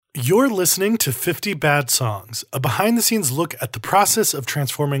You're listening to 50 Bad Songs, a behind-the-scenes look at the process of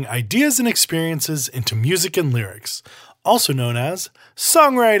transforming ideas and experiences into music and lyrics, also known as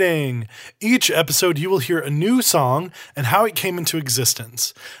songwriting. Each episode, you will hear a new song and how it came into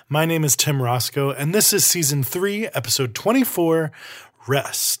existence. My name is Tim Roscoe, and this is Season 3, Episode 24,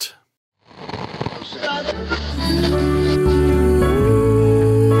 Rest.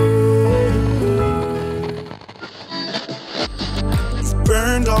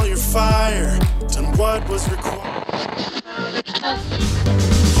 Burned all your fire, done what was required.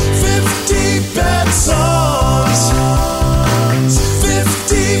 50 bad songs,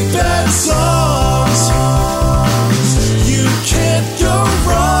 50 bad songs. You can't go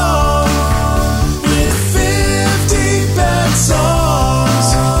wrong with 50 bad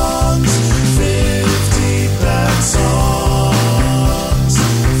songs. 50 bad songs,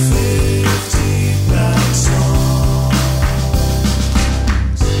 50 bad songs.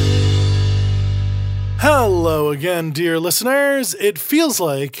 Hello again, dear listeners. I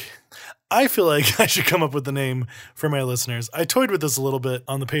feel like I should come up with the name for my listeners. I toyed with this a little bit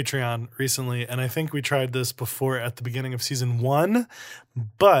on the Patreon recently, and I think we tried this before at the beginning of Season 1,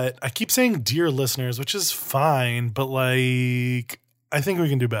 but I keep saying dear listeners, which is fine, but I think we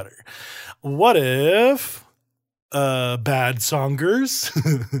can do better. What if bad songers?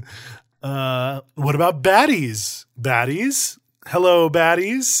 What about baddies? Baddies? Hello,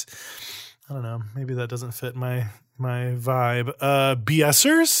 baddies. I don't know. Maybe that doesn't fit my vibe.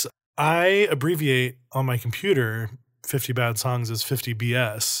 BSers? I abbreviate on my computer 50 bad songs as 50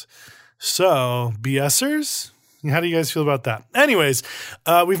 BS. So, BSers? How do you guys feel about that? Anyways,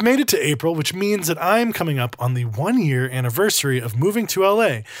 we've made it to April, which means that I'm coming up on the 1-year anniversary of moving to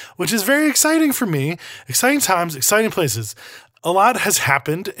LA, which is very exciting for me. Exciting times, exciting places. A lot has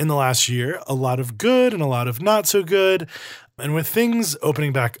happened in the last year, a lot of good and a lot of not so good. And with things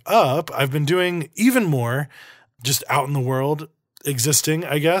opening back up, I've been doing even more just out in the world, existing,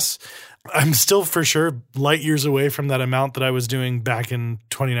 I guess. I'm still for sure light years away from that amount that I was doing back in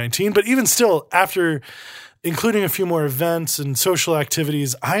 2019. But even still, after including a few more events and social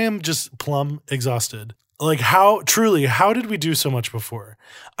activities, I am just plumb exhausted. How did we do so much before?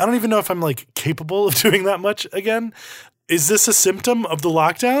 I don't even know if I'm capable of doing that much again. Is this a symptom of the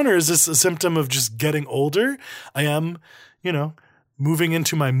lockdown, or is this a symptom of just getting older? I am, moving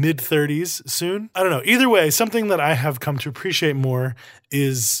into my mid-30s soon. I don't know. Either way, something that I have come to appreciate more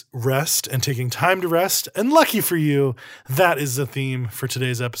is rest and taking time to rest. And lucky for you, that is the theme for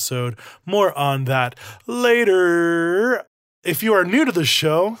today's episode. More on that later. If you are new to the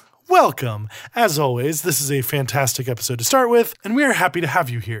show, welcome. As always, this is a fantastic episode to start with, and we are happy to have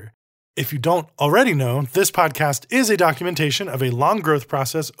you here. If you don't already know, this podcast is a documentation of a long growth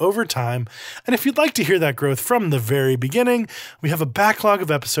process over time. And if you'd like to hear that growth from the very beginning, we have a backlog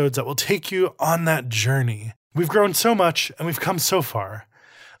of episodes that will take you on that journey. We've grown so much and we've come so far.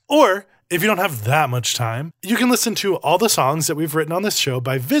 Or if you don't have that much time, you can listen to all the songs that we've written on this show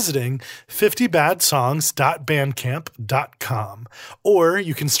by visiting 50badsongs.bandcamp.com. Or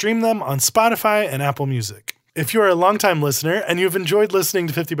you can stream them on Spotify and Apple Music. If you're a longtime listener and you've enjoyed listening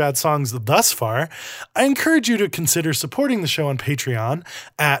to 50 Bad Songs thus far, I encourage you to consider supporting the show on Patreon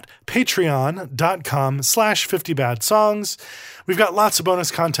at patreon.com/50badsongs. We've got lots of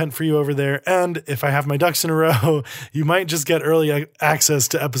bonus content for you over there, and if I have my ducks in a row, you might just get early access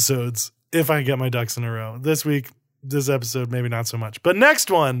to episodes if I get my ducks in a row. This week, this episode, maybe not so much. But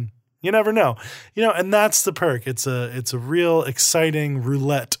next one, you never know. And that's the perk. It's a real exciting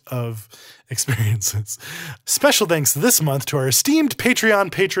roulette of experiences. Special thanks this month to our esteemed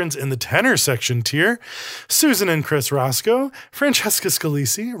Patreon patrons in the tenor section tier: Susan and Chris Roscoe, Francesca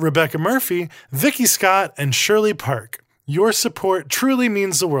Scalisi, Rebecca Murphy, Vicky Scott, and Shirley Park. Your support truly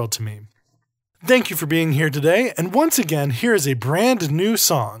means the world to me. Thank you for being here today, and once again, here is a brand new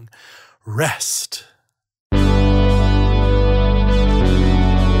song, Rest.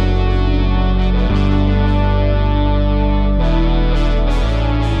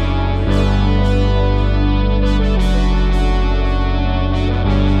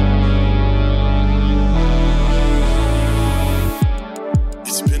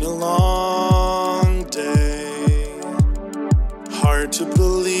 To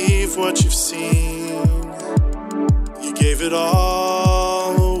believe what you've seen, you gave it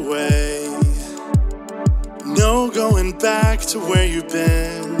all away. No going back to where you've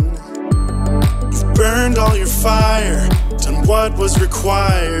been. You've burned all your fire, done what was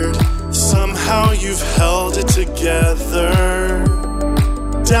required. Somehow you've held it together.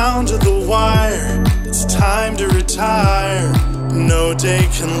 Down to the wire, it's time to retire. No day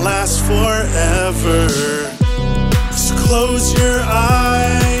can last forever. So close your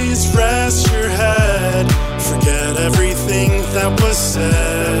eyes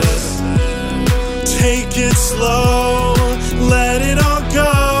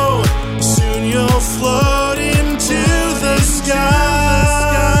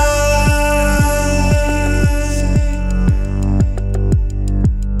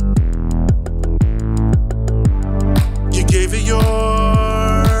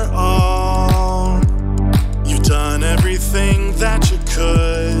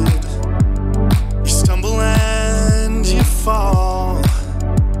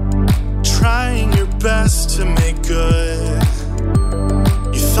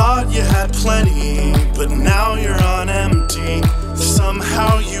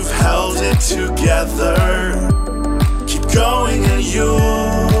it together. Keep going and you'll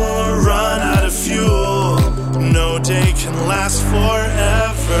run out of fuel. No day can last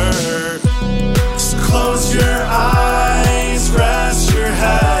forever. So close your eyes, rest your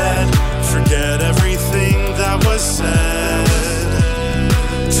head, forget everything that was said.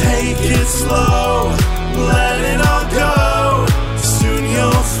 Take it slow, let it all go. Soon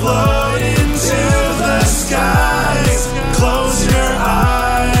you'll float into the skies. Close your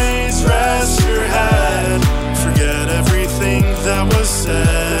eyes, rest your head, forget everything that was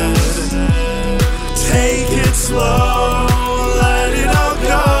said. Take it slow, let it all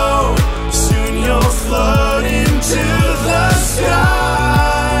go. Soon you'll float into the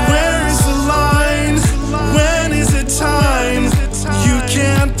sky. Where is the line? When is it time? You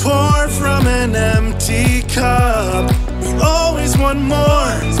can't pour from an empty cup. We always want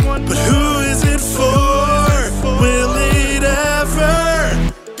more, but who is it for? Will it ever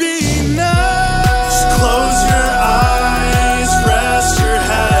be enough? Just close your eyes, rest your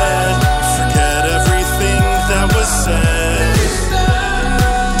head, forget everything that was said.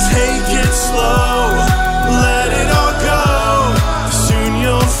 Take it slow, let it all go. Soon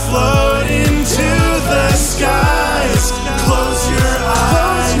you'll float into the skies. Close your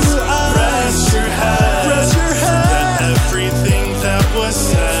eyes, rest your head, forget everything that was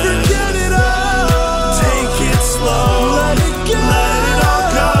said. Forget it all. Take it slow, let it all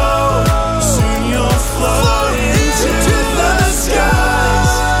go. Soon you'll float into the skies.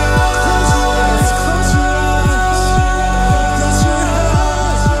 Close your eyes, close your eyes, close your eyes,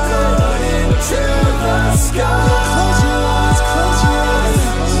 float into the skies. Close your eyes, close your eyes.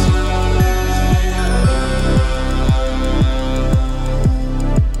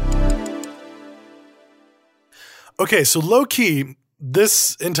 Okay, so low key,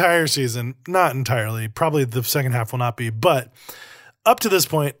 this entire season, not entirely, probably the second half will not be, but up to this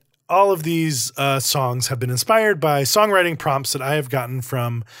point, all of these songs have been inspired by songwriting prompts that I have gotten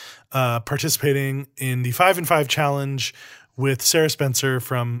from participating in the 5 and 5 challenge with Sarah Spencer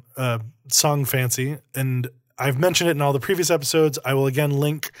from Song Fancy. And I've mentioned it in all the previous episodes. I will again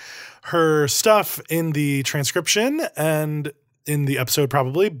link her stuff in the transcription and in the episode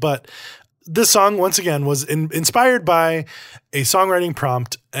probably, but this song, once again, was inspired by a songwriting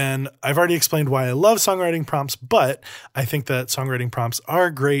prompt, and I've already explained why I love songwriting prompts, but I think that songwriting prompts are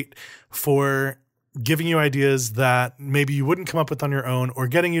great for giving you ideas that maybe you wouldn't come up with on your own, or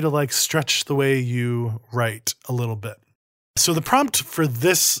getting you to like stretch the way you write a little bit. So the prompt for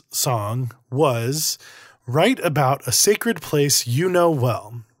this song was, write about a sacred place you know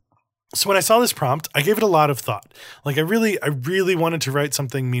well. So when I saw this prompt, I gave it a lot of thought. Like I really wanted to write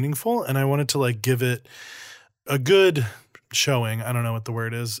something meaningful, and I wanted to like give it a good showing. I don't know what the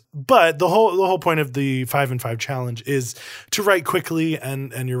word is, but the whole point of the 5 and 5 challenge is to write quickly,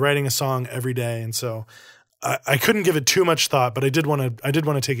 and you're writing a song every day. And so I couldn't give it too much thought, but I did want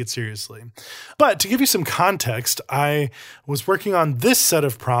to take it seriously. But to give you some context, I was working on this set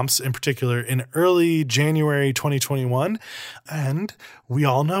of prompts in particular in early January 2021, and we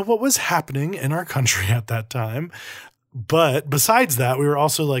all know what was happening in our country at that time. But besides that, we were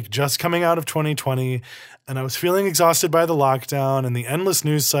also like just coming out of 2020, and I was feeling exhausted by the lockdown and the endless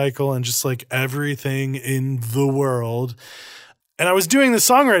news cycle and just like everything in the world. And I was doing the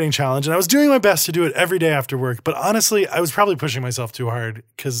songwriting challenge, and I was doing my best to do it every day after work. But honestly, I was probably pushing myself too hard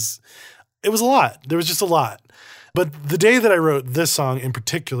because it was a lot. There was just a lot. But the day that I wrote this song in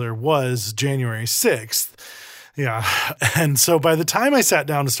particular was January 6th. Yeah. And so by the time I sat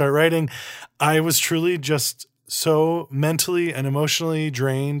down to start writing, I was truly just so mentally and emotionally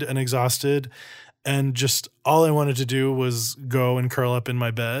drained and exhausted. And just all I wanted to do was go and curl up in my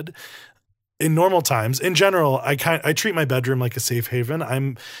bed. In normal times, in general, I treat my bedroom like a safe haven.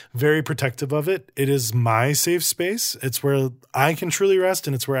 I'm very protective of it. It is my safe space. It's where I can truly rest,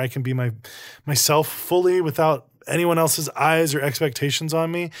 and it's where I can be myself fully without anyone else's eyes or expectations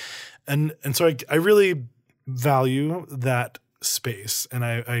on me. And so I really value that space, and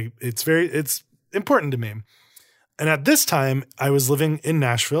it's important to me. And at this time, I was living in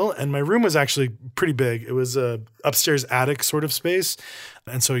Nashville, and my room was actually pretty big. It was a upstairs attic sort of space.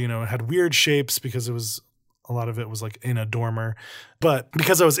 And so, it had weird shapes because a lot of it was like in a dormer. But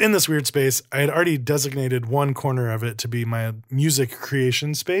because I was in this weird space, I had already designated one corner of it to be my music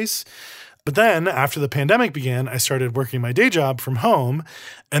creation space. But then after the pandemic began, I started working my day job from home,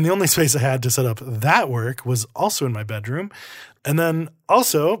 and the only space I had to set up that work was also in my bedroom. And then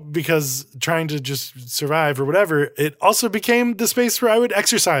also, because trying to just survive or whatever, it also became the space where I would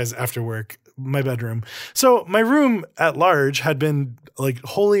exercise after work, my bedroom. So my room at large had been like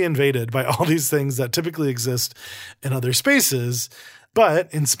wholly invaded by all these things that typically exist in other spaces.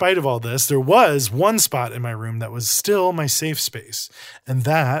 But in spite of all this, there was one spot in my room that was still my safe space, and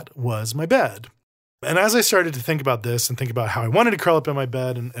that was my bed. And as I started to think about this and think about how I wanted to curl up in my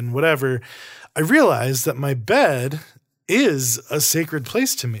bed and whatever, I realized that my bed is a sacred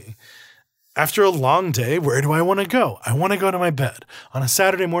place to me. After a long day, where do I want to go? I want to go to my bed. On a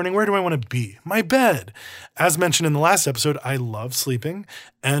Saturday morning, where do I want to be? My bed. As mentioned in the last episode, I love sleeping.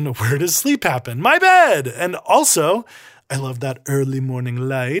 And where does sleep happen? My bed. And also, I love that early morning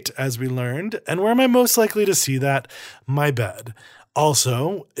light, as we learned. And where am I most likely to see that? My bed.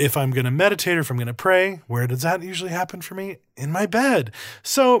 Also, if I'm going to meditate or if I'm going to pray, where does that usually happen for me? In my bed.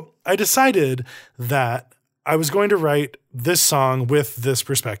 So I decided that I was going to write this song with this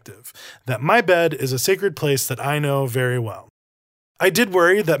perspective, that my bed is a sacred place that I know very well. I did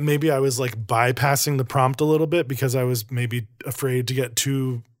worry that maybe I was like bypassing the prompt a little bit because I was maybe afraid to get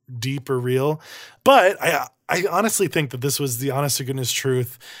too deep or real. But I honestly think that this was the honest to goodness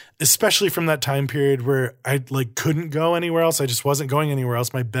truth, especially from that time period where I like couldn't go anywhere else. I just wasn't going anywhere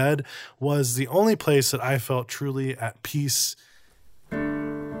else. My bed was the only place that I felt truly at peace.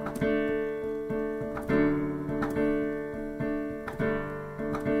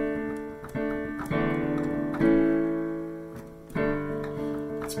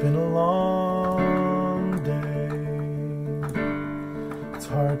 It's been a long day. It's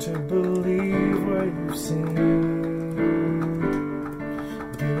hard to believe what you've seen.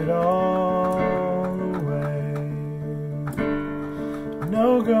 Give it all away.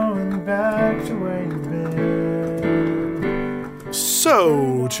 No going back to where you've been.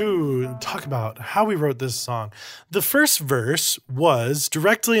 So, to talk about how we wrote this song, the first verse was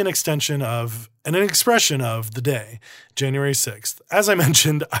directly an extension of and an expression of the day, January 6th. As I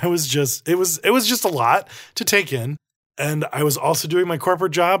mentioned, it was just a lot to take in. And I was also doing my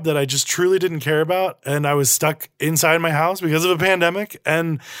corporate job that I just truly didn't care about. And I was stuck inside my house because of a pandemic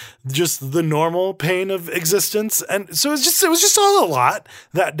and just the normal pain of existence. And so it was just all a lot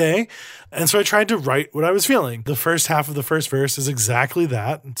that day. And so I tried to write what I was feeling. The first half of the first verse is exactly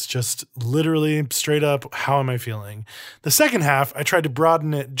that. It's just literally straight up, how am I feeling? The second half, I tried to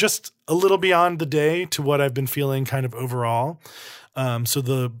broaden it just a little beyond the day to what I've been feeling kind of overall. So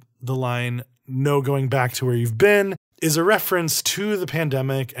the line, no going back to where you've been, is a reference to the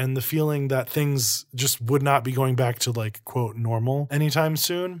pandemic and the feeling that things just would not be going back to like, quote, normal anytime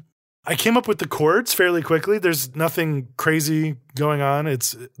soon. I came up with the chords fairly quickly. There's nothing crazy going on.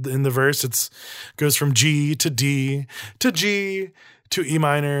 It's in the verse. It goes from G to D to G to E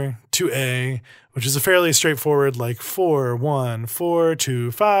minor to A, which is a fairly straightforward like 4-1,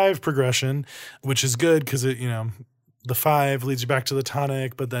 4-2-5 progression, which is good because it, the 5 leads you back to the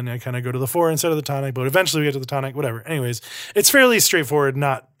tonic, but then I kind of go to the 4 instead of the tonic, but eventually we get to the tonic, whatever. Anyways, it's fairly straightforward,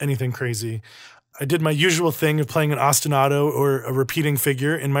 not anything crazy. I did my usual thing of playing an ostinato or a repeating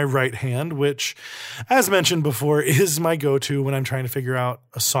figure in my right hand, which, as mentioned before, is my go-to when I'm trying to figure out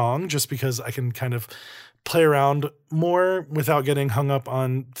a song, just because I can kind of play around more without getting hung up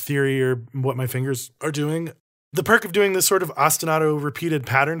on theory or what my fingers are doing. The perk of doing this sort of ostinato repeated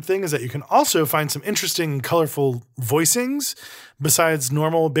pattern thing is that you can also find some interesting, colorful voicings besides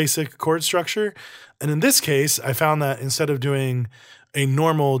normal basic chord structure. And in this case, I found that instead of doing a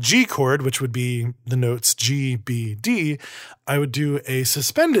normal G chord, which would be the notes G, B, D, I would do a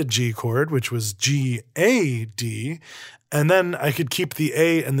suspended G chord, which was G, A, D. And then I could keep the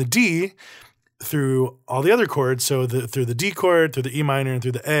A and the D through all the other chords. So through the D chord, through the E minor, and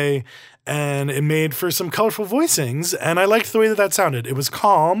through the A. And it made for some colorful voicings. And I liked the way that sounded. It was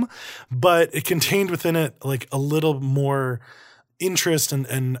calm, but it contained within it like a little more interest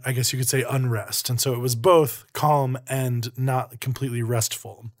and I guess you could say unrest. And so it was both calm and not completely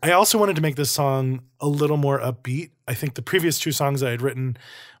restful. I also wanted to make this song a little more upbeat. I think the previous two songs I had written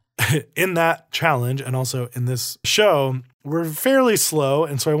in that challenge and also in this show were fairly slow.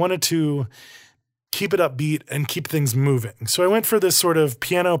 And so I wanted to keep it upbeat and keep things moving. So I went for this sort of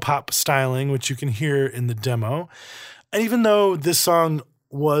piano pop styling, which you can hear in the demo. And even though this song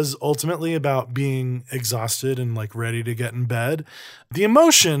was ultimately about being exhausted and like ready to get in bed, the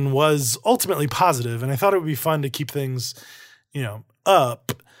emotion was ultimately positive. And I thought it would be fun to keep things,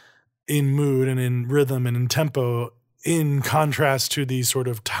 up in mood and in rhythm and in tempo in contrast to these sort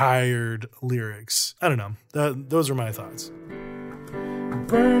of tired lyrics. I don't know. Those are my thoughts.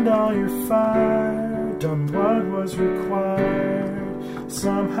 Burned all your fire, done what was required.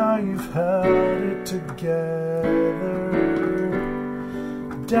 Somehow you've held it together.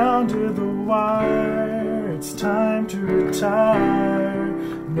 Down to the wire, it's time to retire.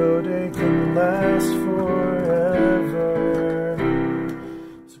 No day can last forever.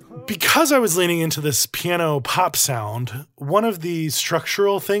 because I was leaning into this piano pop sound, one of the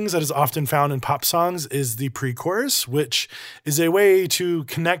structural things that is often found in pop songs is the pre-chorus, which is a way to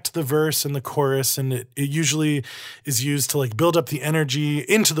connect the verse and the chorus. And it usually is used to like build up the energy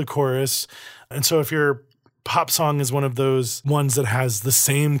into the chorus. And so if your pop song is one of those ones that has the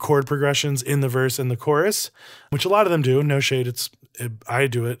same chord progressions in the verse and the chorus, which a lot of them do, no shade, I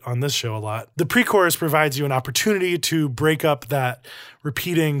do it on this show a lot. The pre-chorus provides you an opportunity to break up that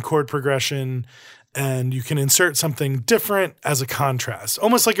repeating chord progression, and you can insert something different as a contrast,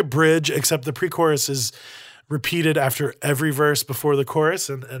 almost like a bridge, except the pre-chorus is repeated after every verse before the chorus,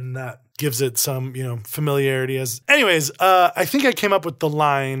 and that gives it some, familiarity. Anyways, I think I came up with the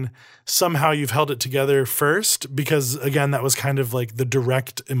line, "Somehow you've held it together" first, because again, that was kind of like the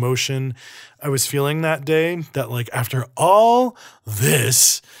direct emotion I was feeling that day, that like after all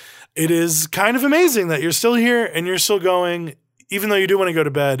this, it is kind of amazing that you're still here and you're still going, even though you do want to go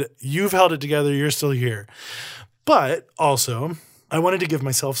to bed, you've held it together, you're still here. But also, I wanted to give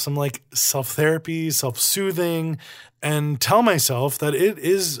myself some like self-therapy, self-soothing, and tell myself that it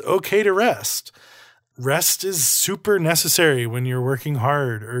is okay to rest. Rest is super necessary when you're working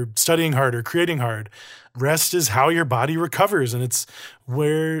hard or studying hard or creating hard. Rest is how your body recovers, and it's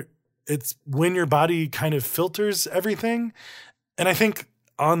when your body kind of filters everything. And I think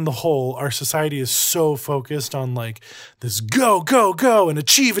on the whole, our society is so focused on like this go, go, go and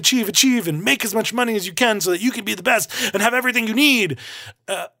achieve and make as much money as you can so that you can be the best and have everything you need.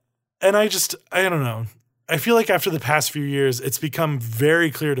 And I don't know. I feel like after the past few years, it's become very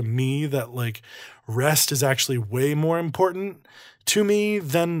clear to me that like rest is actually way more important to me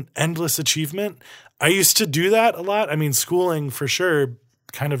than endless achievement. I used to do that a lot. I mean, schooling for sure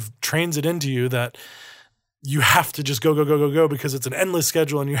kind of trains it into you that you have to just go because it's an endless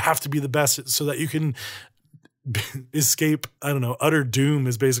schedule and you have to be the best so that you can escape, utter doom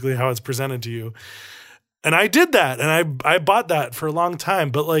is basically how it's presented to you. And I did that, and I bought that for a long time,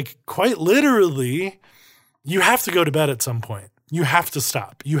 but like quite literally, you have to go to bed at some point. You have to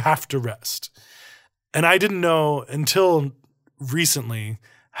stop. You have to rest. And I didn't know until recently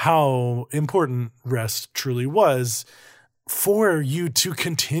how important rest truly was for you to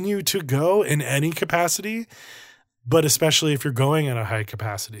continue to go in any capacity, but especially if you're going at a high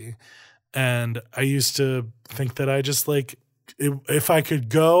capacity. And I used to think that I just like, if I could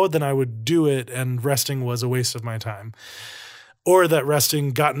go, then I would do it, and resting was a waste of my time, or that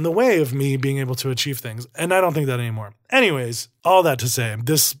resting got in the way of me being able to achieve things. And I don't think that anymore. Anyways, all that to say,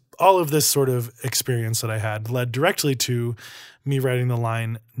 all of this sort of experience that I had led directly to me writing the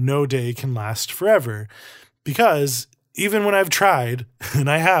line, "No day can last forever," because even when I've tried,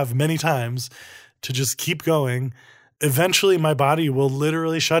 and I have many times, to just keep going, eventually my body will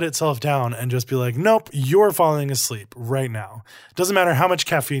literally shut itself down and just be like, nope, you're falling asleep right now. It doesn't matter how much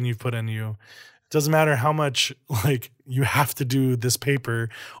caffeine you've put in you. It doesn't matter how much like you have to do this paper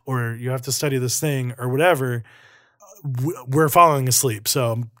or you have to study this thing or whatever. We're falling asleep.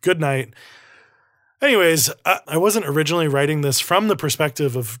 So good night. Anyways, I wasn't originally writing this from the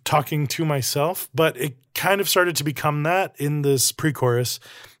perspective of talking to myself, but it kind of started to become that in this pre-chorus.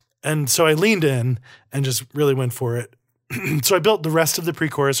 And so I leaned in and just really went for it. So I built the rest of the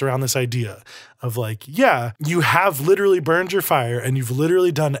pre-chorus around this idea of like, yeah, you have literally burned your fire and you've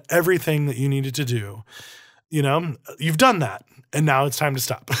literally done everything that you needed to do. You've done that. And now it's time to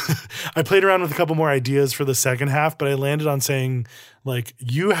stop. I played around with a couple more ideas for the second half, but I landed on saying, like,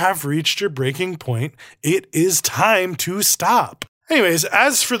 you have reached your breaking point. It is time to stop. Anyways,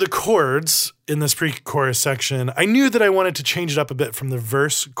 as for the chords in this pre-chorus section, I knew that I wanted to change it up a bit from the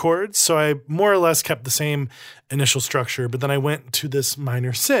verse chords, so I more or less kept the same initial structure, but then I went to this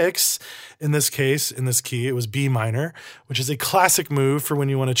minor 6. In this case, in this key, it was B minor, which is a classic move for when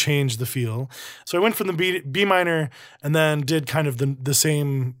you want to change the feel. So I went from the B minor and then did kind of the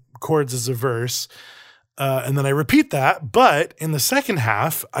same chords as a verse. And then I repeat that, but in the second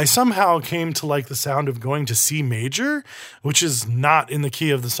half, I somehow came to like the sound of going to C major, which is not in the key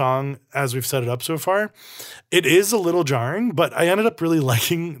of the song as we've set it up so far. It is a little jarring, but I ended up really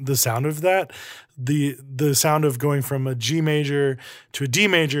liking the sound of that. The sound of going from a G major to a D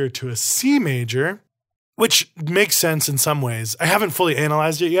major to a C major, which makes sense in some ways. I haven't fully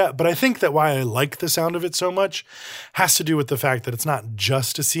analyzed it yet, but I think that why I like the sound of it so much has to do with the fact that it's not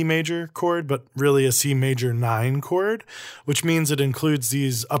just a C major chord, but really a C major 9 chord, which means it includes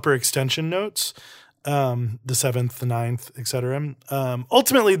these upper extension notes, the 7th, the 9th, etc.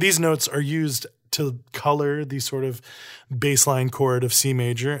 Ultimately, these notes are used to color the sort of baseline chord of C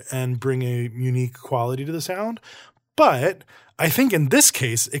major and bring a unique quality to the sound. But I think in this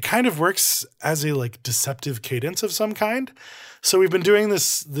case, it kind of works as a like deceptive cadence of some kind. So we've been doing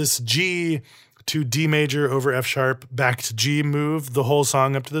this G to D major over F sharp back to G move the whole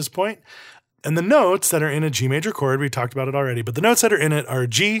song up to this point. And the notes that are in a G major chord, we talked about it already, but the notes that are in it are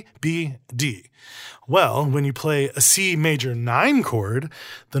G, B, D. Well, when you play a C major 9 chord,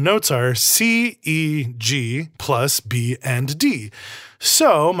 the notes are C, E, G plus B and D.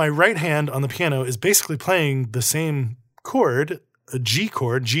 So my right hand on the piano is basically playing the same chord, a G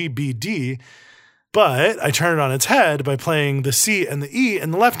chord, G, B, D, but I turn it on its head by playing the C and the E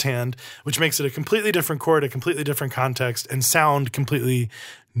in the left hand, which makes it a completely different chord, a completely different context, and sound completely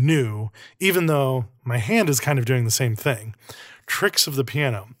new, even though my hand is kind of doing the same thing. Tricks of the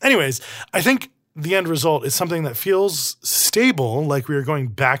piano. Anyways, I think the end result is something that feels stable, like we are going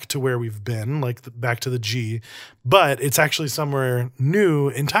back to where we've been, like back to the G, but it's actually somewhere new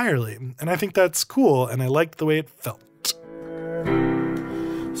entirely. And I think that's cool, and I liked the way it felt.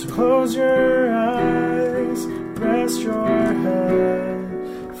 So close your eyes, rest your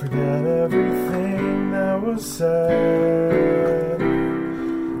head, forget everything that was said.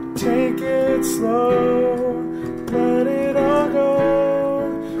 Take it slow, let it all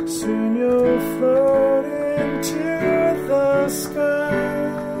go, soon you'll float into the skies.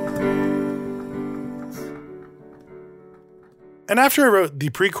 And after I wrote the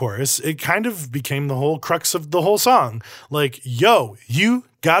pre-chorus, it kind of became the whole crux of the whole song. Like, yo, you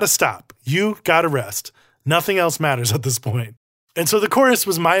gotta stop. You gotta rest. Nothing else matters at this point. And so the chorus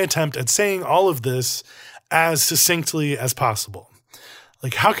was my attempt at saying all of this as succinctly as possible.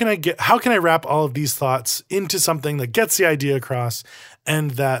 Like, how can I wrap all of these thoughts into something that gets the idea across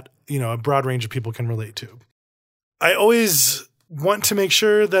and that, a broad range of people can relate to? I always want to make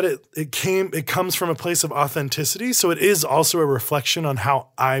sure that it comes from a place of authenticity. So it is also a reflection on how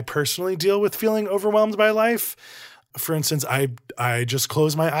I personally deal with feeling overwhelmed by life. For instance, I just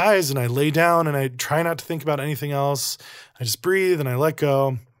close my eyes and I lay down and I try not to think about anything else. I just breathe and I let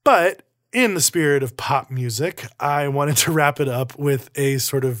go. But in the spirit of pop music, I wanted to wrap it up with a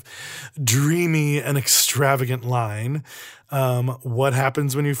sort of dreamy and extravagant line. What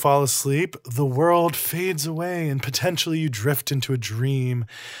happens when you fall asleep? The world fades away and potentially you drift into a dream.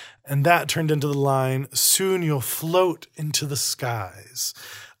 And that turned into the line, soon you'll float into the skies.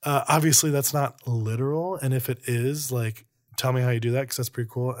 Obviously, that's not literal. And if it is, tell me how you do that, because that's pretty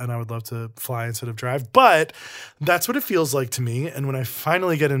cool. And I would love to fly instead of drive. But that's what it feels like to me. And when I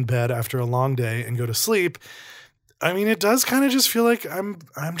finally get in bed after a long day and go to sleep, it does kind of just feel like I'm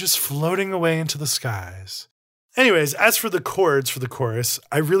just floating away into the skies. Anyways, as for the chords for the chorus,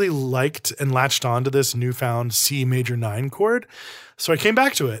 I really liked and latched on to this newfound C major 9 chord. So I came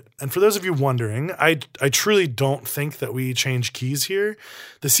back to it. And for those of you wondering, I truly don't think that we change keys here.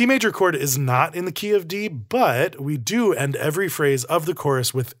 The C major chord is not in the key of D, but we do end every phrase of the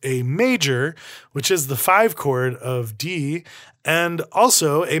chorus with a major, which is the 5 chord of D. And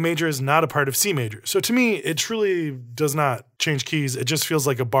also, A major is not a part of C major. So to me, it truly does not change keys. It just feels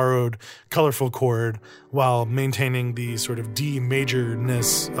like a borrowed, colorful chord while maintaining the sort of D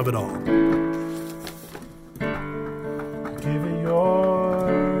majorness of it all. Give it your all.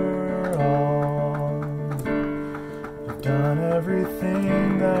 You've done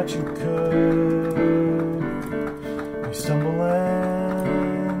everything that you could. You stumble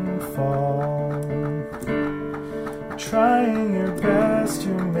and fall, trying your best to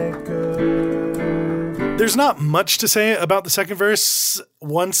make good. There's not much to say about the second verse.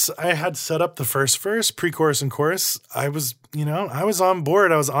 Once I had set up the first verse, pre-chorus and chorus, I was on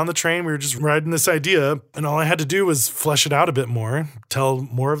board. I was on the train. We were just riding this idea, and all I had to do was flesh it out a bit more, tell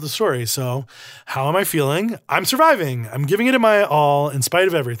more of the story. So how am I feeling? I'm surviving. I'm giving it my all in spite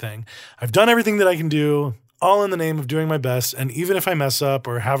of everything. I've done everything that I can do, all in the name of doing my best. And even if I mess up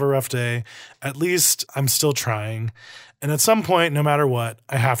or have a rough day, at least I'm still trying. And at some point, no matter what,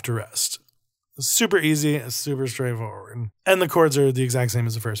 I have to rest. It's super easy. It's super straightforward. And the chords are the exact same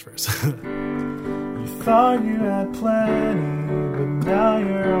as the first verse. You thought you had plenty, but now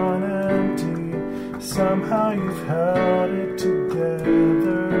you're on empty. Somehow you've held it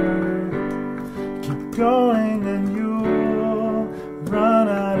together. Keep going and you'll run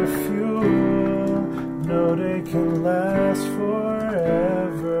out of fuel. No day can last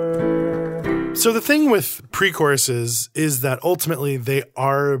forever. So the thing with pre-choruses is that ultimately they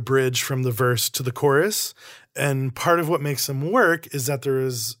are a bridge from the verse to the chorus. And part of what makes them work is that there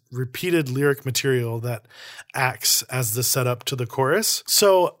is repeated lyric material that acts as the setup to the chorus.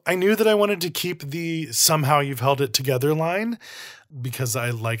 So I knew that I wanted to keep the somehow you've held it together line because I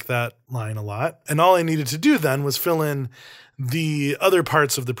like that line a lot. And all I needed to do then was fill in the other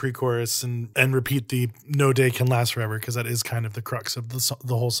parts of the pre-chorus and repeat the no day can last forever, because that is kind of the crux of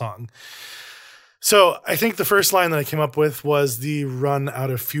the whole song. So I think the first line that I came up with was the run out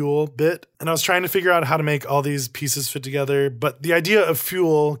of fuel bit. And I was trying to figure out how to make all these pieces fit together. But the idea of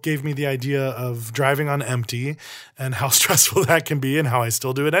fuel gave me the idea of driving on empty and how stressful that can be and how I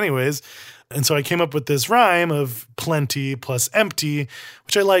still do it anyways. And so I came up with this rhyme of plenty plus empty,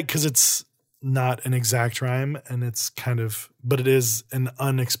 which I like because it's not an exact rhyme and it's but it is an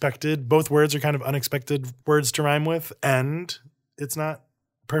unexpected. Both words are kind of unexpected words to rhyme with, and it's not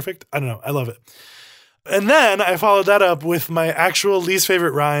perfect. I don't know. I love it. And then I followed that up with my actual least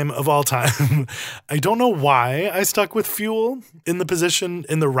favorite rhyme of all time. I don't know why I stuck with fuel in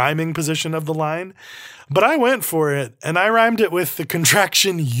the rhyming position of the line, but I went for it and I rhymed it with the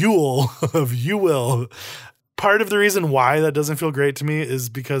contraction you'll of you will. Part of the reason why that doesn't feel great to me is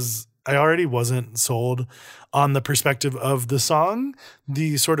because I already wasn't sold on the perspective of the song,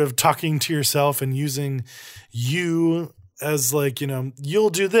 the sort of talking to yourself and using you as like, you'll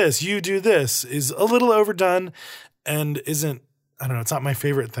do this, you do this is a little overdone and isn't, I don't know, it's not my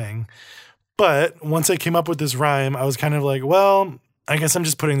favorite thing. But once I came up with this rhyme, I was kind of like, well, I guess I'm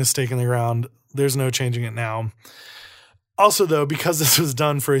just putting the stake in the ground. There's no changing it now. Also, though, because this was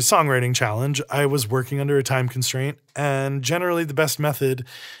done for a songwriting challenge, I was working under a time constraint, and generally the best method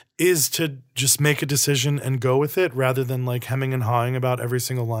is to just make a decision and go with it rather than like hemming and hawing about every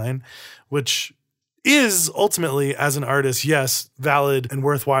single line, which is ultimately, as an artist, yes, valid and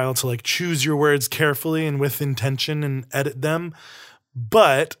worthwhile to like choose your words carefully and with intention and edit them.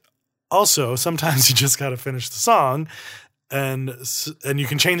 But also sometimes you just got to finish the song and you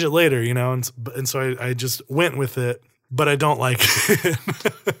can change it later, and so I just went with it, but I don't like it.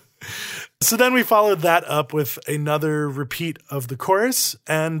 So then we followed that up with another repeat of the chorus.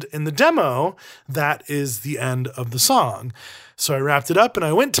 And in the demo, that is the end of the song. So I wrapped it up and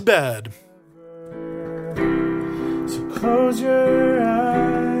I went to bed. So close your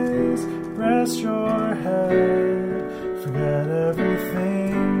eyes, rest your head, forget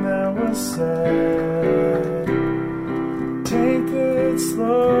everything that was said. Take it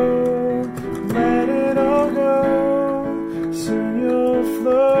slow, let it all go, soon you'll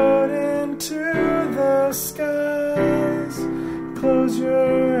float into the skies. Close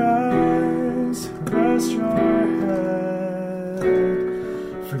your eyes, rest your head,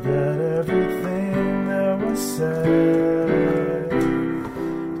 forget everything that was said.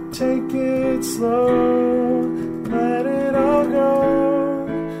 Take it slow, let it all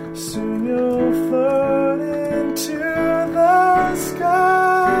go, soon you'll float into the skies.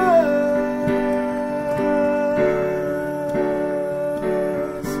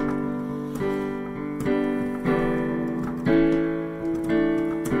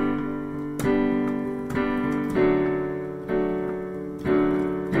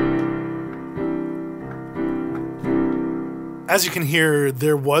 As you can hear,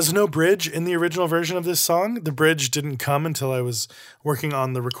 there was no bridge in the original version of this song. The bridge didn't come until I was working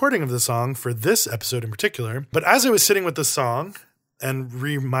on the recording of the song for this episode in particular. But as I was sitting with the song and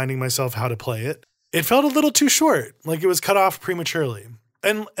reminding myself how to play it, it felt a little too short, like it was cut off prematurely.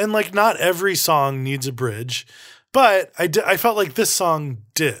 And like not every song needs a bridge, but I felt like this song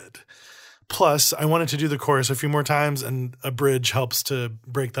did. Plus, I wanted to do the chorus a few more times, and a bridge helps to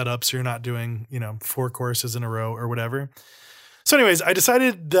break that up so you're not doing, 4 choruses in a row or whatever. So anyways, I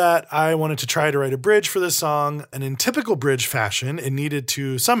decided that I wanted to try to write a bridge for this song, and in typical bridge fashion, it needed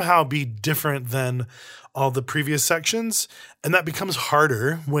to somehow be different than all the previous sections, and that becomes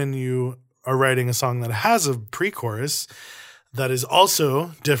harder when you are writing a song that has a pre-chorus that is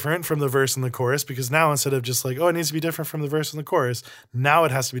also different from the verse and the chorus, because now instead of just like, it needs to be different from the verse and the chorus, now it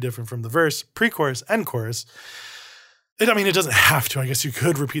has to be different from the verse, pre-chorus, and chorus. It doesn't have to. I guess you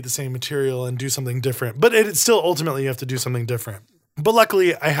could repeat the same material and do something different, but it's still ultimately you have to do something different. But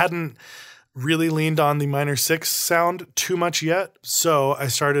luckily, I hadn't really leaned on the minor 6 sound too much yet, so I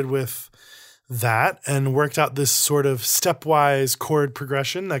started with that and worked out this sort of stepwise chord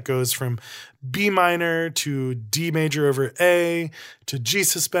progression that goes from B minor to D major over A to G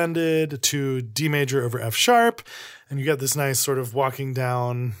suspended to D major over F sharp, and you get this nice sort of walking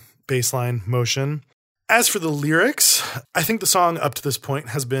down bass line motion. As for the lyrics, I think the song up to this point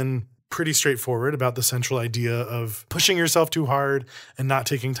has been pretty straightforward about the central idea of pushing yourself too hard and not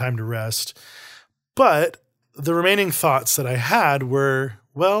taking time to rest. But the remaining thoughts that I had were,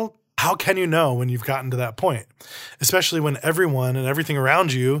 well, how can you know when you've gotten to that point? Especially when everyone and everything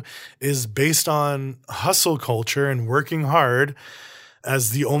around you is based on hustle culture and working hard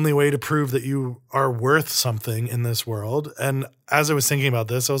as the only way to prove that you are worth something in this world. And as I was thinking about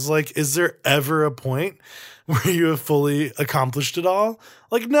this, I was like, is there ever a point where you have fully accomplished it all?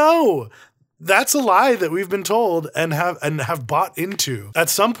 Like, no, That's a lie that we've been told and have bought into. At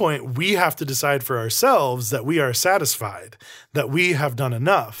some point, we have to decide for ourselves that we are satisfied, that we have done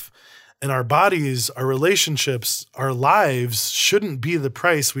enough. And our bodies, our relationships, our lives shouldn't be the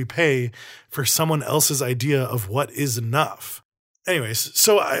price we pay for someone else's idea of what is enough. Anyways,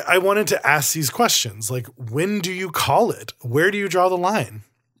 so I wanted to ask these questions. Like, when do you call it? Where do you draw the line?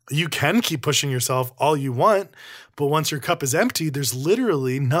 You can keep pushing yourself all you want, but once your cup is empty, there's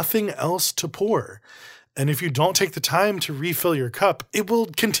literally nothing else to pour. And if you don't take the time to refill your cup, it will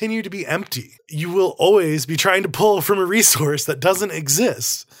continue to be empty. You will always be trying to pull from a resource that doesn't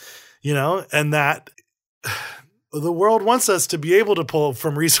exist, and that the world wants us to be able to pull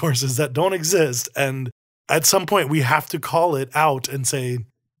from resources that don't exist. And at some point we have to call it out and say,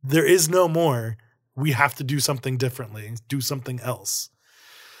 there is no more. We have to do something differently, do something else.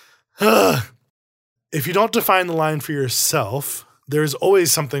 If you don't define the line for yourself, there's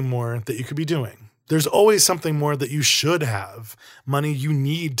always something more that you could be doing. There's always something more that you should have, money you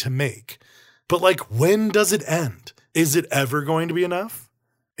need to make. But when does it end? Is it ever going to be enough?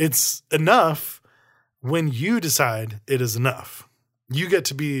 It's enough when you decide it is enough. You get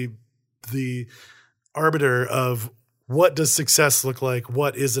to be the arbiter of what does success look like,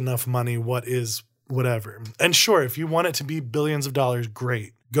 what is enough money, what is whatever. And sure, if you want it to be billions of dollars,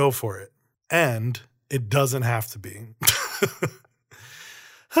 great, go for it. And it doesn't have to be.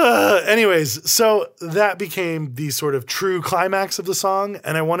 Anyways, so that became the sort of true climax of the song.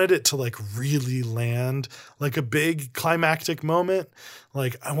 And I wanted it to really land like a big climactic moment.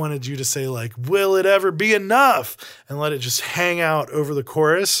 I wanted you to say will it ever be enough? And let it just hang out over the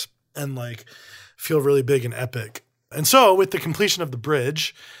chorus and feel really big and epic. And so with the completion of the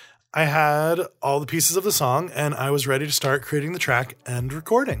bridge, I had all the pieces of the song and I was ready to start creating the track and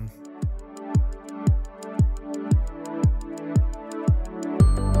recording.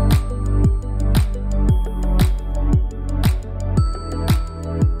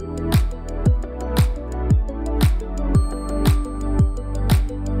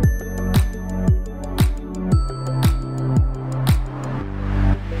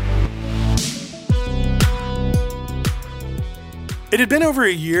 It had been over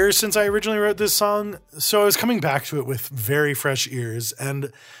a year since I originally wrote this song, so I was coming back to it with very fresh ears,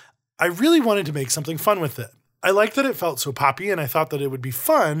 and I really wanted to make something fun with it. I liked that it felt so poppy, and I thought that it would be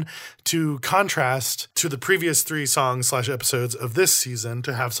fun to contrast to the previous 3 songs / episodes of this season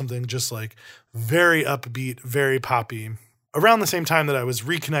to have something just very upbeat, very poppy. Around the same time that I was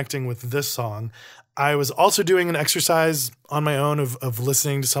reconnecting with this song, I was also doing an exercise on my own of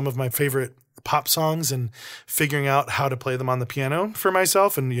listening to some of my favorite pop songs and figuring out how to play them on the piano for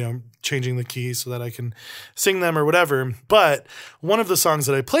myself and, changing the key so that I can sing them or whatever. But one of the songs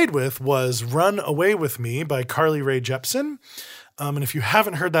that I played with was Run Away With Me by Carly Rae Jepsen. And if you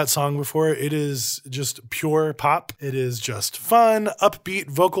haven't heard that song before, it is just pure pop. It is just fun, upbeat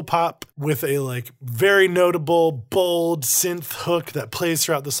vocal pop with a very notable, bold synth hook that plays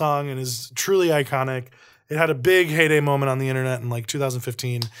throughout the song and is truly iconic. It had a big heyday moment on the internet in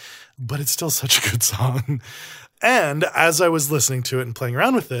 2015. But it's still such a good song. And as I was listening to it and playing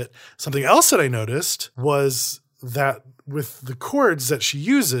around with it, something else that I noticed was that with the chords that she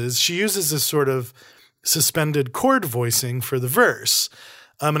uses this sort of suspended chord voicing for the verse.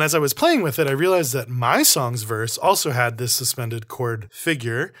 And as I was playing with it, I realized that my song's verse also had this suspended chord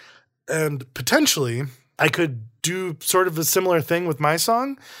figure. And potentially I could do sort of a similar thing with my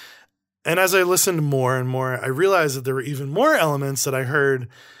song. And as I listened more and more, I realized that there were even more elements that I heard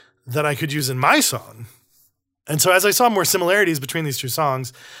that I could use in my song. And so as I saw more similarities between these 2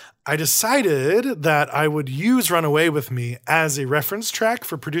 songs, I decided that I would use Run Away With Me as a reference track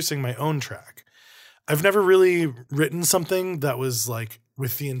for producing my own track. I've never really written something that was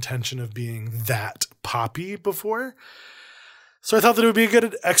with the intention of being that poppy before. So I thought that it would be a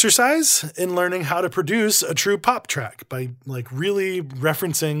good exercise in learning how to produce a true pop track by really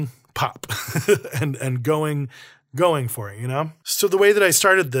referencing pop and going for it, So the way that I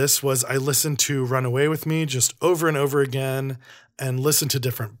started this was I listened to Run Away With Me just over and over again and listened to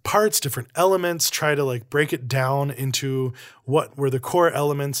different parts, different elements, try to break it down into what were the core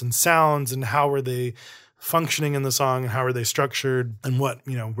elements and sounds and how were they functioning in the song and how were they structured and what,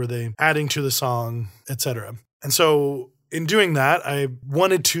 were they adding to the song, etc. And so in doing that, I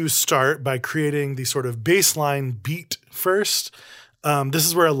wanted to start by creating the sort of baseline beat first. This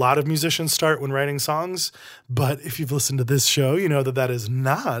is where a lot of musicians start when writing songs, but if you've listened to this show, you know that is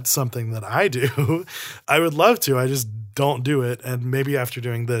not something that I do. I would love to, I just don't do it, and maybe after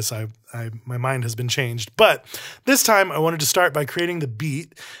doing this, my mind has been changed. But this time, I wanted to start by creating the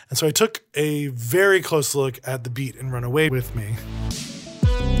beat, and so I took a very close look at the beat in Run Away With Me.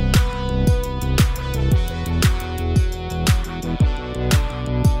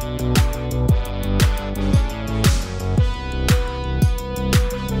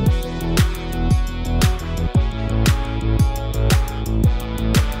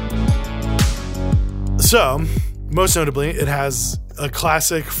 So, most notably, it has a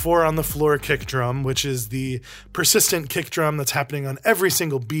classic 4 on the floor kick drum, which is the persistent kick drum that's happening on every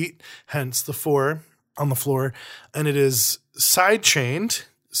single beat, hence the 4 on the floor. And it is side chained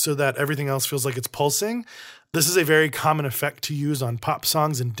so that everything else feels like it's pulsing. This is a very common effect to use on pop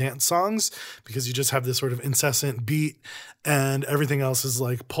songs and dance songs because you just have this sort of incessant beat and everything else is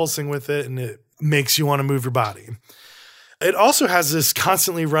like pulsing with it and it makes you want to move your body. It also has this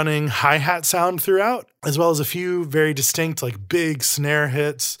constantly running hi-hat sound throughout, as well as a few very distinct like big snare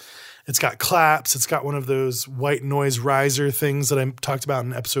hits. It's got claps. It's got one of those white noise riser things that I talked about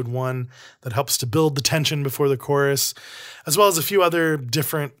in episode 1 that helps to build the tension before the chorus, as well as a few other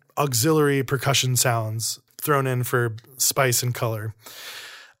different auxiliary percussion sounds thrown in for spice and color.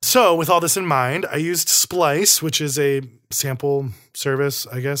 So with all this in mind, I used Splice, which is a sample service,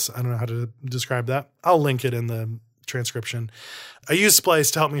 I guess. I don't know how to describe that. I'll link it in the transcription. I used Splice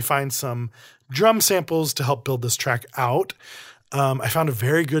to help me find some drum samples to help build this track out. I found a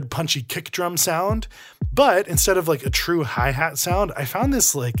very good punchy kick drum sound, but instead of like a true hi-hat sound, I found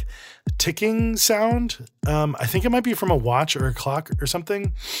this like ticking sound. I think it might be from a watch or a clock or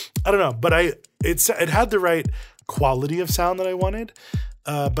something. I don't know, but it had the right quality of sound that I wanted.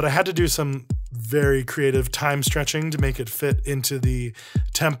 But I had to do some very creative time stretching to make it fit into the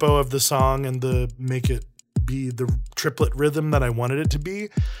tempo of the song and make it be the triplet rhythm that I wanted it to be.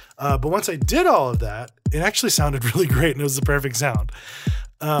 But once I did all of that, it actually sounded really great and it was the perfect sound.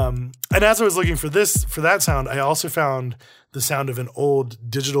 And as I was looking for that sound, I also found the sound of an old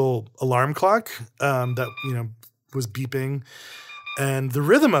digital alarm clock that, was beeping, and the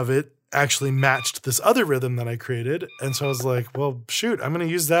rhythm of it actually matched this other rhythm that I created. And so I was like, well, shoot, I'm going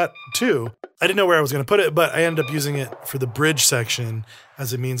to use that too. I didn't know where I was going to put it, but I ended up using it for the bridge section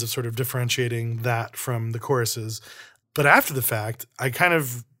as a means of sort of differentiating that from the choruses. But after the fact, I kind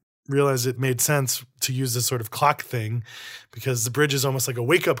of realized it made sense to use this sort of clock thing because the bridge is almost like a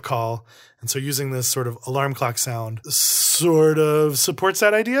wake-up call. And so using this sort of alarm clock sound sort of supports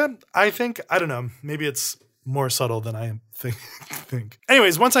that idea, I think. I don't know. Maybe it's more subtle than I think.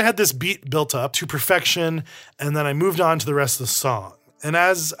 Anyways, once I had this beat built up to perfection, and then I moved on to the rest of the song. And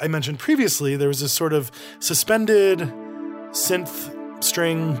as I mentioned previously, there was this sort of suspended synth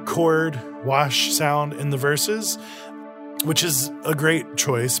string chord wash sound in the verses, which is a great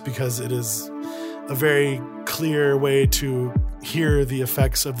choice because it is a very clear way to hear the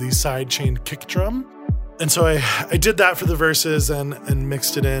effects of the side-chained kick drum. And so I did that for the verses and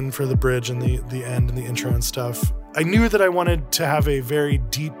mixed it in for the bridge and the end and the intro and stuff. I knew that I wanted to have a very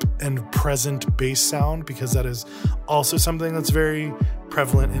deep and present bass sound because that is also something that's very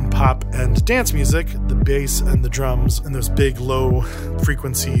prevalent in pop and dance music. The bass and the drums and those big low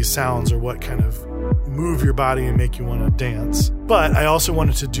frequency sounds are what kind of move your body and make you want to dance. But I also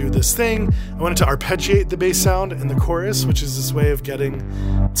wanted to do this thing. I wanted to arpeggiate the bass sound in the chorus, which is this way of getting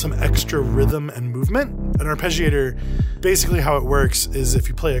some extra rhythm and movement. An arpeggiator, basically how it works is if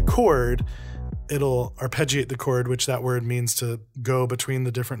you play a chord, it'll arpeggiate the chord, which that word means to go between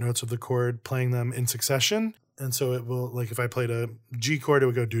the different notes of the chord, playing them in succession. And so it will, like if I played a G chord, it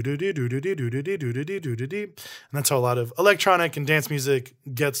would go do-do-dee, do-do-dee, do-do-dee, do-do-dee, do-do-dee. And that's how a lot of electronic and dance music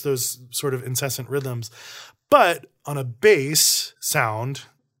gets those sort of incessant rhythms. But on a bass sound,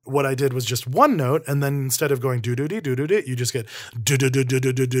 what I did was just one note, and then instead of going do-do-dee, do-do-dee, you just get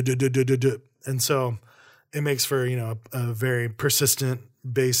do-do-do-do-do-do-do-do-do-do. And so it makes for, a very persistent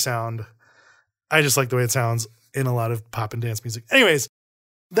bass sound. I just like the way it sounds in a lot of pop and dance music. Anyways,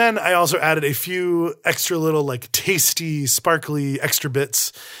 then I also added a few extra little like tasty, sparkly extra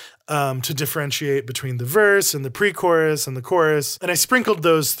bits to differentiate between the verse and the pre-chorus and the chorus. And I sprinkled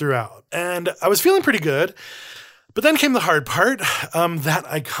those throughout. And I was feeling pretty good. But then came the hard part, that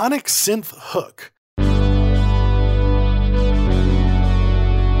iconic synth hook.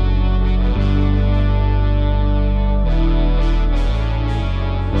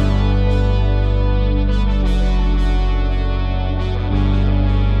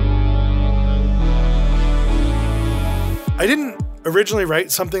 I didn't originally write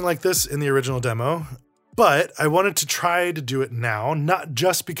something like this in the original demo, but I wanted to try to do it now, not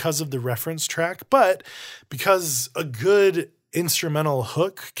just because of the reference track, but because a good instrumental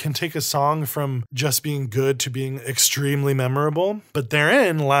hook can take a song from just being good to being extremely memorable. But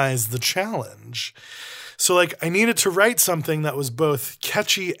therein lies the challenge. So I needed to write something that was both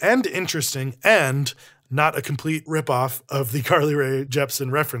catchy and interesting and not a complete ripoff of the Carly Rae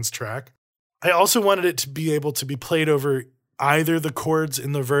Jepsen reference track. I also wanted it to be able to be played over either the chords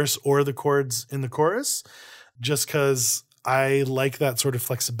in the verse or the chords in the chorus, just because I like that sort of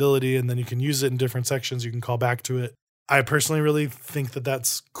flexibility, and then you can use it in different sections. You can call back to it. I personally really think that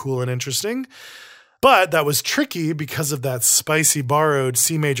that's cool and interesting. But that was tricky because of that spicy borrowed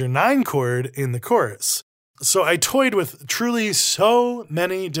C major 9 chord in the chorus. So I toyed with truly so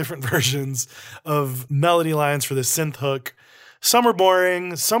many different versions of melody lines for this synth hook. Some were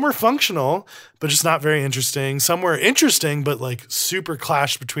boring, some were functional, but just not very interesting. Some were interesting, but like super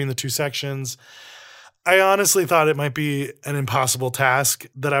clashed between the two sections. I honestly thought it might be an impossible task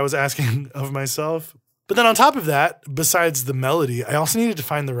that I was asking of myself. But then on top of that, besides the melody, I also needed to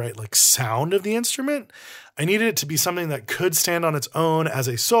find the right like sound of the instrument. I needed it to be something that could stand on its own as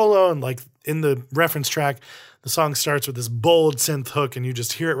a solo. And like in the reference track, the song starts with this bold synth hook and you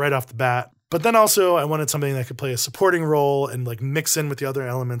just hear it right off the bat. But then also I wanted something that could play a supporting role and like mix in with the other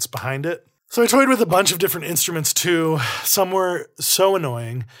elements behind it. So I toyed with a bunch of different instruments too. Some were so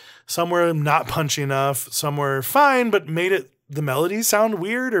annoying. Some were not punchy enough. Some were fine, but made the melody sound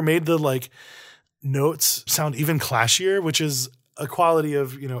weird or made the like notes sound even clashier, which is a quality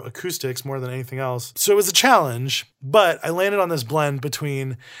of, acoustics more than anything else. So it was a challenge, but I landed on this blend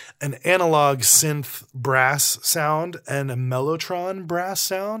between an analog synth brass sound and a mellotron brass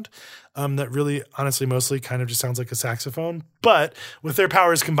sound that really, honestly, mostly kind of just sounds like a saxophone. But with their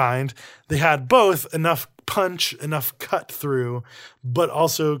powers combined, they had both enough punch, enough cut through, but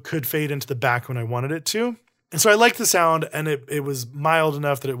also could fade into the back when I wanted it to. And so I liked the sound, and it was mild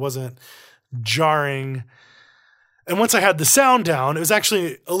enough that it wasn't jarring. And once I had the sound down, it was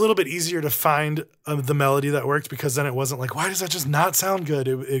actually a little bit easier to find the melody that worked, because then it wasn't like, why does that just not sound good?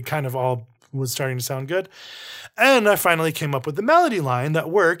 It kind of all was starting to sound good. And I finally came up with the melody line that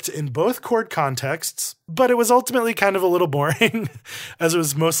worked in both chord contexts, but it was ultimately kind of a little boring as it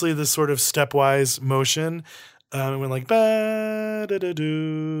was mostly this sort of stepwise motion. It went like, ba da da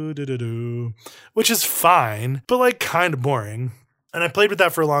do da da do, which is fine, but like kind of boring. And I played with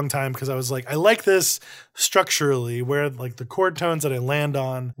that for a long time because I was like, I like this structurally where like the chord tones that I land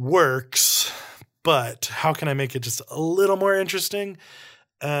on works, but how can I make it just a little more interesting?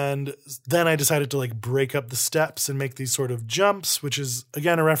 And then I decided to like break up the steps and make these sort of jumps, which is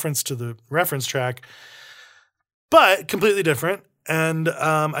again a reference to the reference track, but completely different. And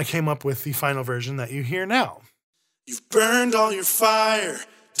I came up with the final version that you hear now. You've burned all your fire,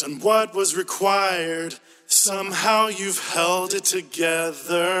 done what was required. Somehow you've held it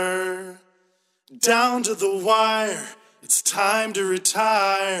together. Down to the wire, it's time to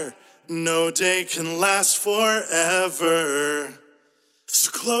retire. No day can last forever.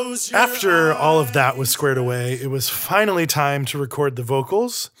 So close your After all of that was eyes. squared away, it was finally time to record the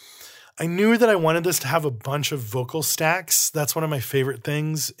vocals. I knew that I wanted this to have a bunch of vocal stacks. That's one of my favorite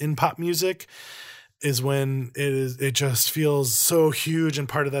things in pop music, is when it just feels so huge. And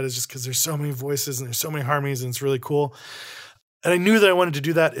part of that is just because there's so many voices and there's so many harmonies and it's really cool. And I knew that I wanted to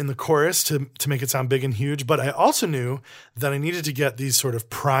do that in the chorus to make it sound big and huge. But I also knew that I needed to get these sort of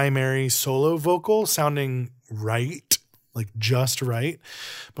primary solo vocal sounding right, like just right,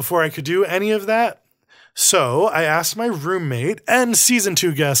 before I could do any of that. So I asked my roommate and season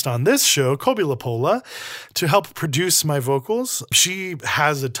 2 guest on this show, Colby Lapola, to help produce my vocals. She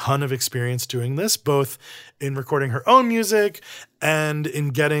has a ton of experience doing this, both in recording her own music and in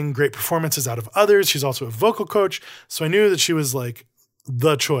getting great performances out of others. She's also a vocal coach. So I knew that she was like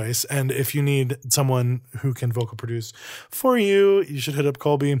the choice. And if you need someone who can vocal produce for you, you should hit up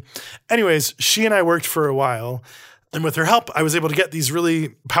Colby. Anyways, she and I worked for a while. And with her help, I was able to get these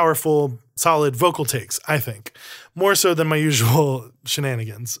really powerful, solid vocal takes, I think, more so than my usual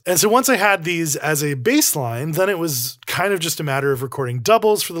shenanigans. And so once I had these as a baseline, then it was kind of just a matter of recording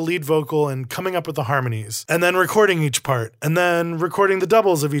doubles for the lead vocal and coming up with the harmonies, and then recording each part, and then recording the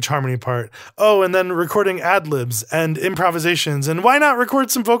doubles of each harmony part. Oh, and then recording ad-libs and improvisations, and why not record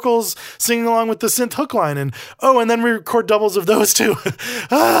some vocals singing along with the synth hook line, and then record doubles of those too.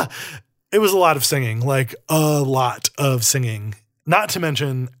 It was a lot of singing, like a lot of singing. Not to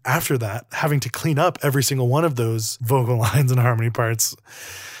mention, after that, having to clean up every single one of those vocal lines and harmony parts.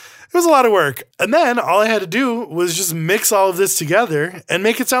 It was a lot of work. And then all I had to do was just mix all of this together and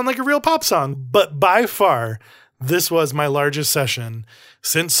make it sound like a real pop song. But by far, this was my largest session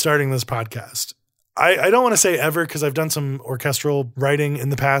since starting this podcast. I don't want to say ever, because I've done some orchestral writing in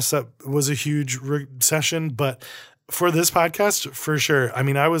the past that was a huge session, but for this podcast, for sure. I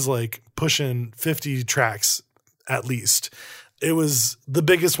mean, I was like pushing 50 tracks at least. It was the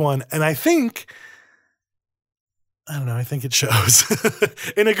biggest one. And I think it shows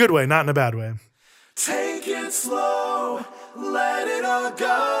in a good way, not in a bad way. Take it slow, let it all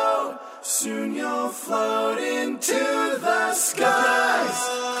go. Soon you'll float into the skies.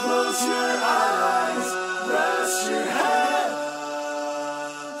 Close your eyes, rest your head.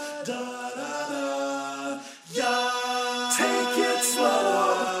 Da, da, da, yeah. Take it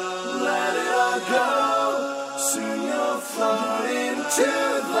slow, let it all go. Soon you'll float into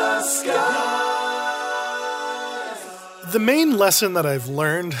the sky. The main lesson that I've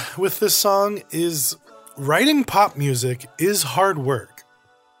learned with this song is writing pop music is hard work.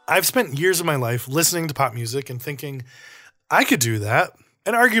 I've spent years of my life listening to pop music and thinking, I could do that.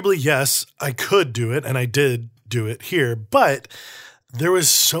 And arguably, yes, I could do it, and I did do it here. But there was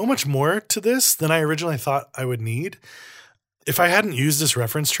so much more to this than I originally thought I would need. If I hadn't used this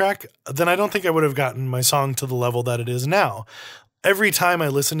reference track, then I don't think I would have gotten my song to the level that it is now. Every time I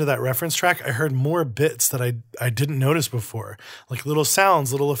listened to that reference track, I heard more bits that I didn't notice before, like little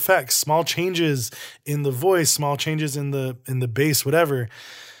sounds, little effects, small changes in the voice, small changes in the bass, whatever.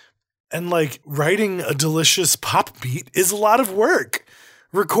 And like writing a delicious pop beat is a lot of work.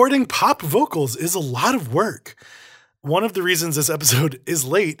 Recording pop vocals is a lot of work. One of the reasons this episode is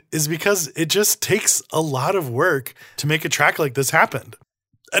late is because it just takes a lot of work to make a track like this happen.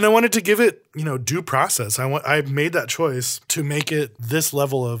 And I wanted to give it, due process. I made that choice to make it this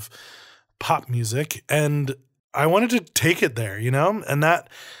level of pop music, and I wanted to take it there, and that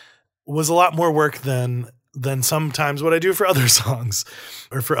was a lot more work than sometimes what I do for other songs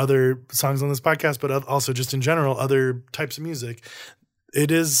or for other songs on this podcast, but also just in general, other types of music.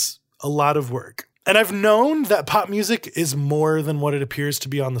 It is a lot of work. And I've known that pop music is more than what it appears to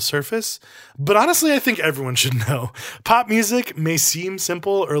be on the surface. But honestly, I think everyone should know. Pop music may seem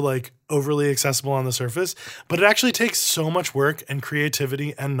simple or like overly accessible on the surface, but it actually takes so much work and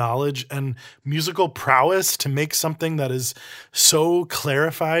creativity and knowledge and musical prowess to make something that is so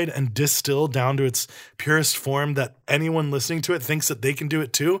clarified and distilled down to its purest form that anyone listening to it thinks that they can do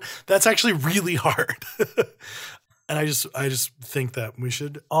it too. That's actually really hard. And I just think that we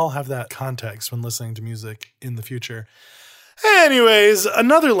should all have that context when listening to music in the future. Anyways,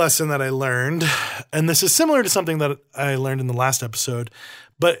 another lesson that I learned, and this is similar to something that I learned in the last episode,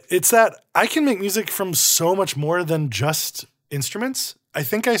 but it's that I can make music from so much more than just instruments. I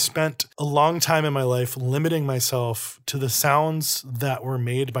think I spent a long time in my life limiting myself to the sounds that were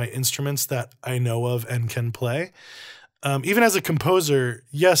made by instruments that I know of and can play. Even as a composer,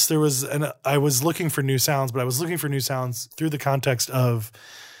 yes, I was looking for new sounds, but I was looking for new sounds through the context of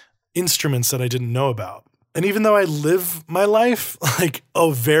instruments that I didn't know about. And even though I live my life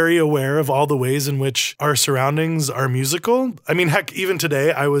very aware of all the ways in which our surroundings are musical. I mean, heck, even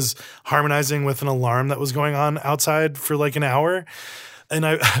today I was harmonizing with an alarm that was going on outside for like an hour. And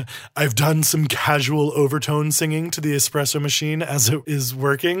I've done some casual overtone singing to the espresso machine as it is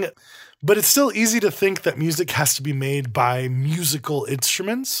working. But it's still easy to think that music has to be made by musical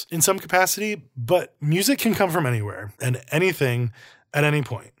instruments in some capacity, but music can come from anywhere and anything at any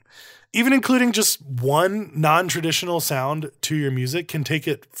point. Even including just one non-traditional sound to your music can take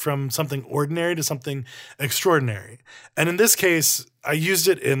it from something ordinary to something extraordinary. And in this case, I used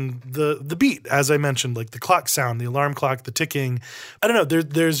it in the beat, as I mentioned, like the clock sound, the alarm clock, the ticking. I don't know,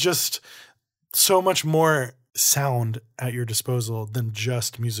 there's just so much more sound at your disposal than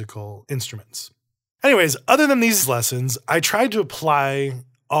just musical instruments. Anyways, other than these lessons, I tried to apply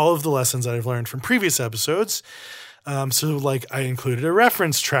all of the lessons that I've learned from previous episodes. So I included a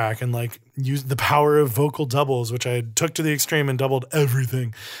reference track and used the power of vocal doubles, which I took to the extreme and doubled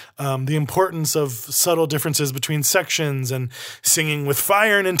everything. The importance of subtle differences between sections and singing with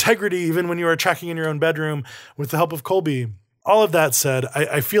fire and integrity, even when you are tracking in your own bedroom with the help of Colby. All of that said,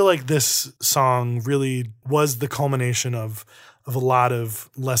 I feel like this song really was the culmination of a lot of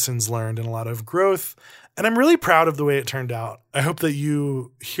lessons learned and a lot of growth. And I'm really proud of the way it turned out. I hope that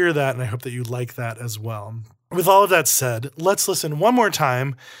you hear that, and I hope that you like that as well. With all of that said, let's listen one more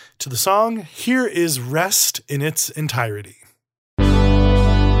time to the song. Here is Rest in its entirety.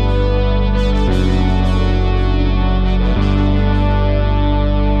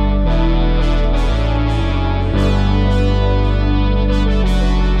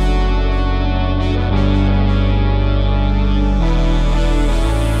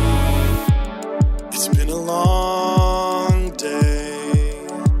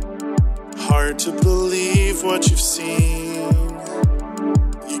 To believe what you've seen,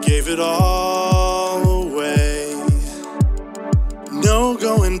 you gave it all away. No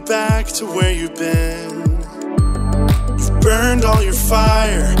going back to where you've been. You've burned all your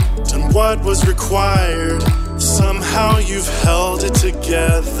fire, done what was required. Somehow you've held it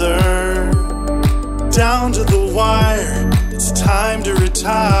together. Down to the wire, it's time to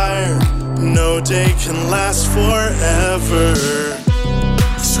retire. No day can last forever.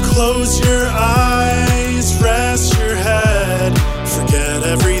 So close your eyes, rest your head, forget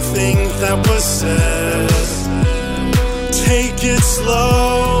everything that was said. Take it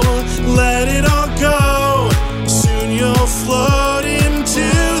slow, let it all go. Soon you'll float into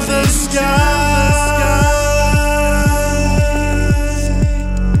the sky.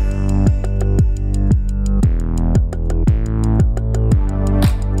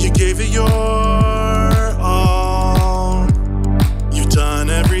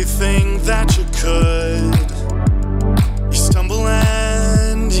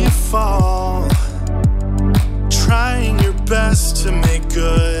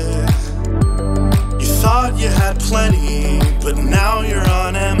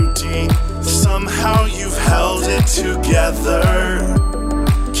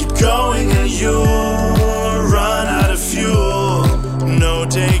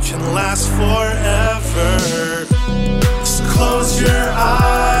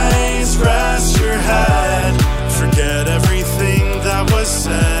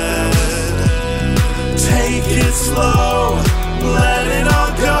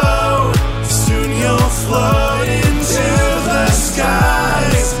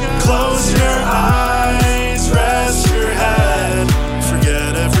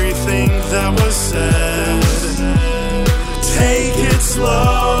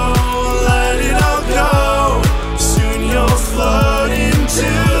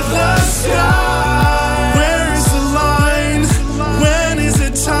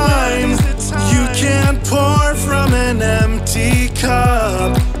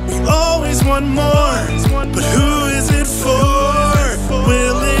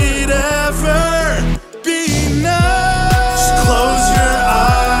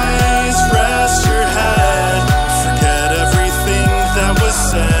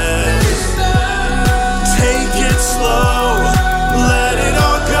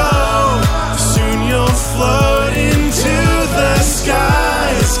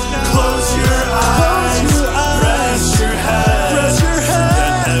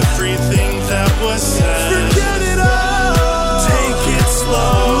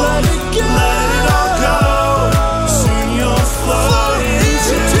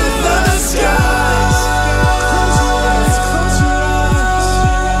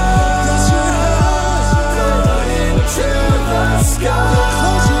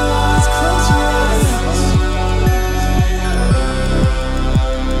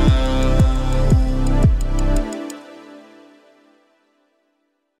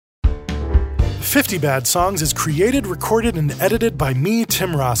 50 Bad Songs is created, recorded, and edited by me,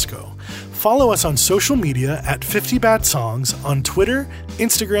 Tim Roscoe. Follow us on social media at 50 Bad Songs on Twitter,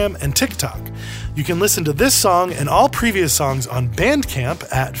 Instagram, and TikTok. You can listen to this song and all previous songs on Bandcamp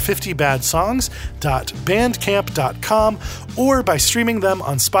at 50badsongs.bandcamp.com or by streaming them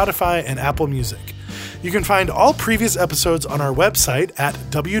on Spotify and Apple Music. You can find all previous episodes on our website at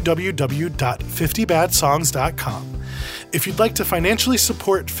www.50badsongs.com. If you'd like to financially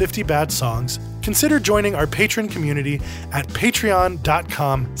support 50 Bad Songs, consider joining our patron community at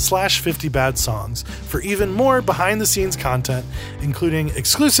patreon.com/50badsongs for even more behind-the-scenes content, including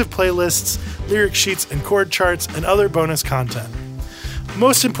exclusive playlists, lyric sheets and chord charts, and other bonus content.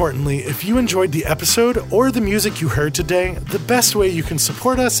 Most importantly, if you enjoyed the episode or the music you heard today, the best way you can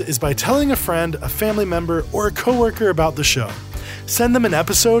support us is by telling a friend, a family member, or a coworker about the show. Send them an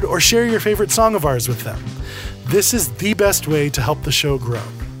episode or share your favorite song of ours with them. This is the best way to help the show grow.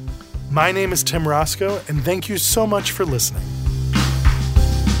 My name is Tim Roscoe, and thank you so much for listening.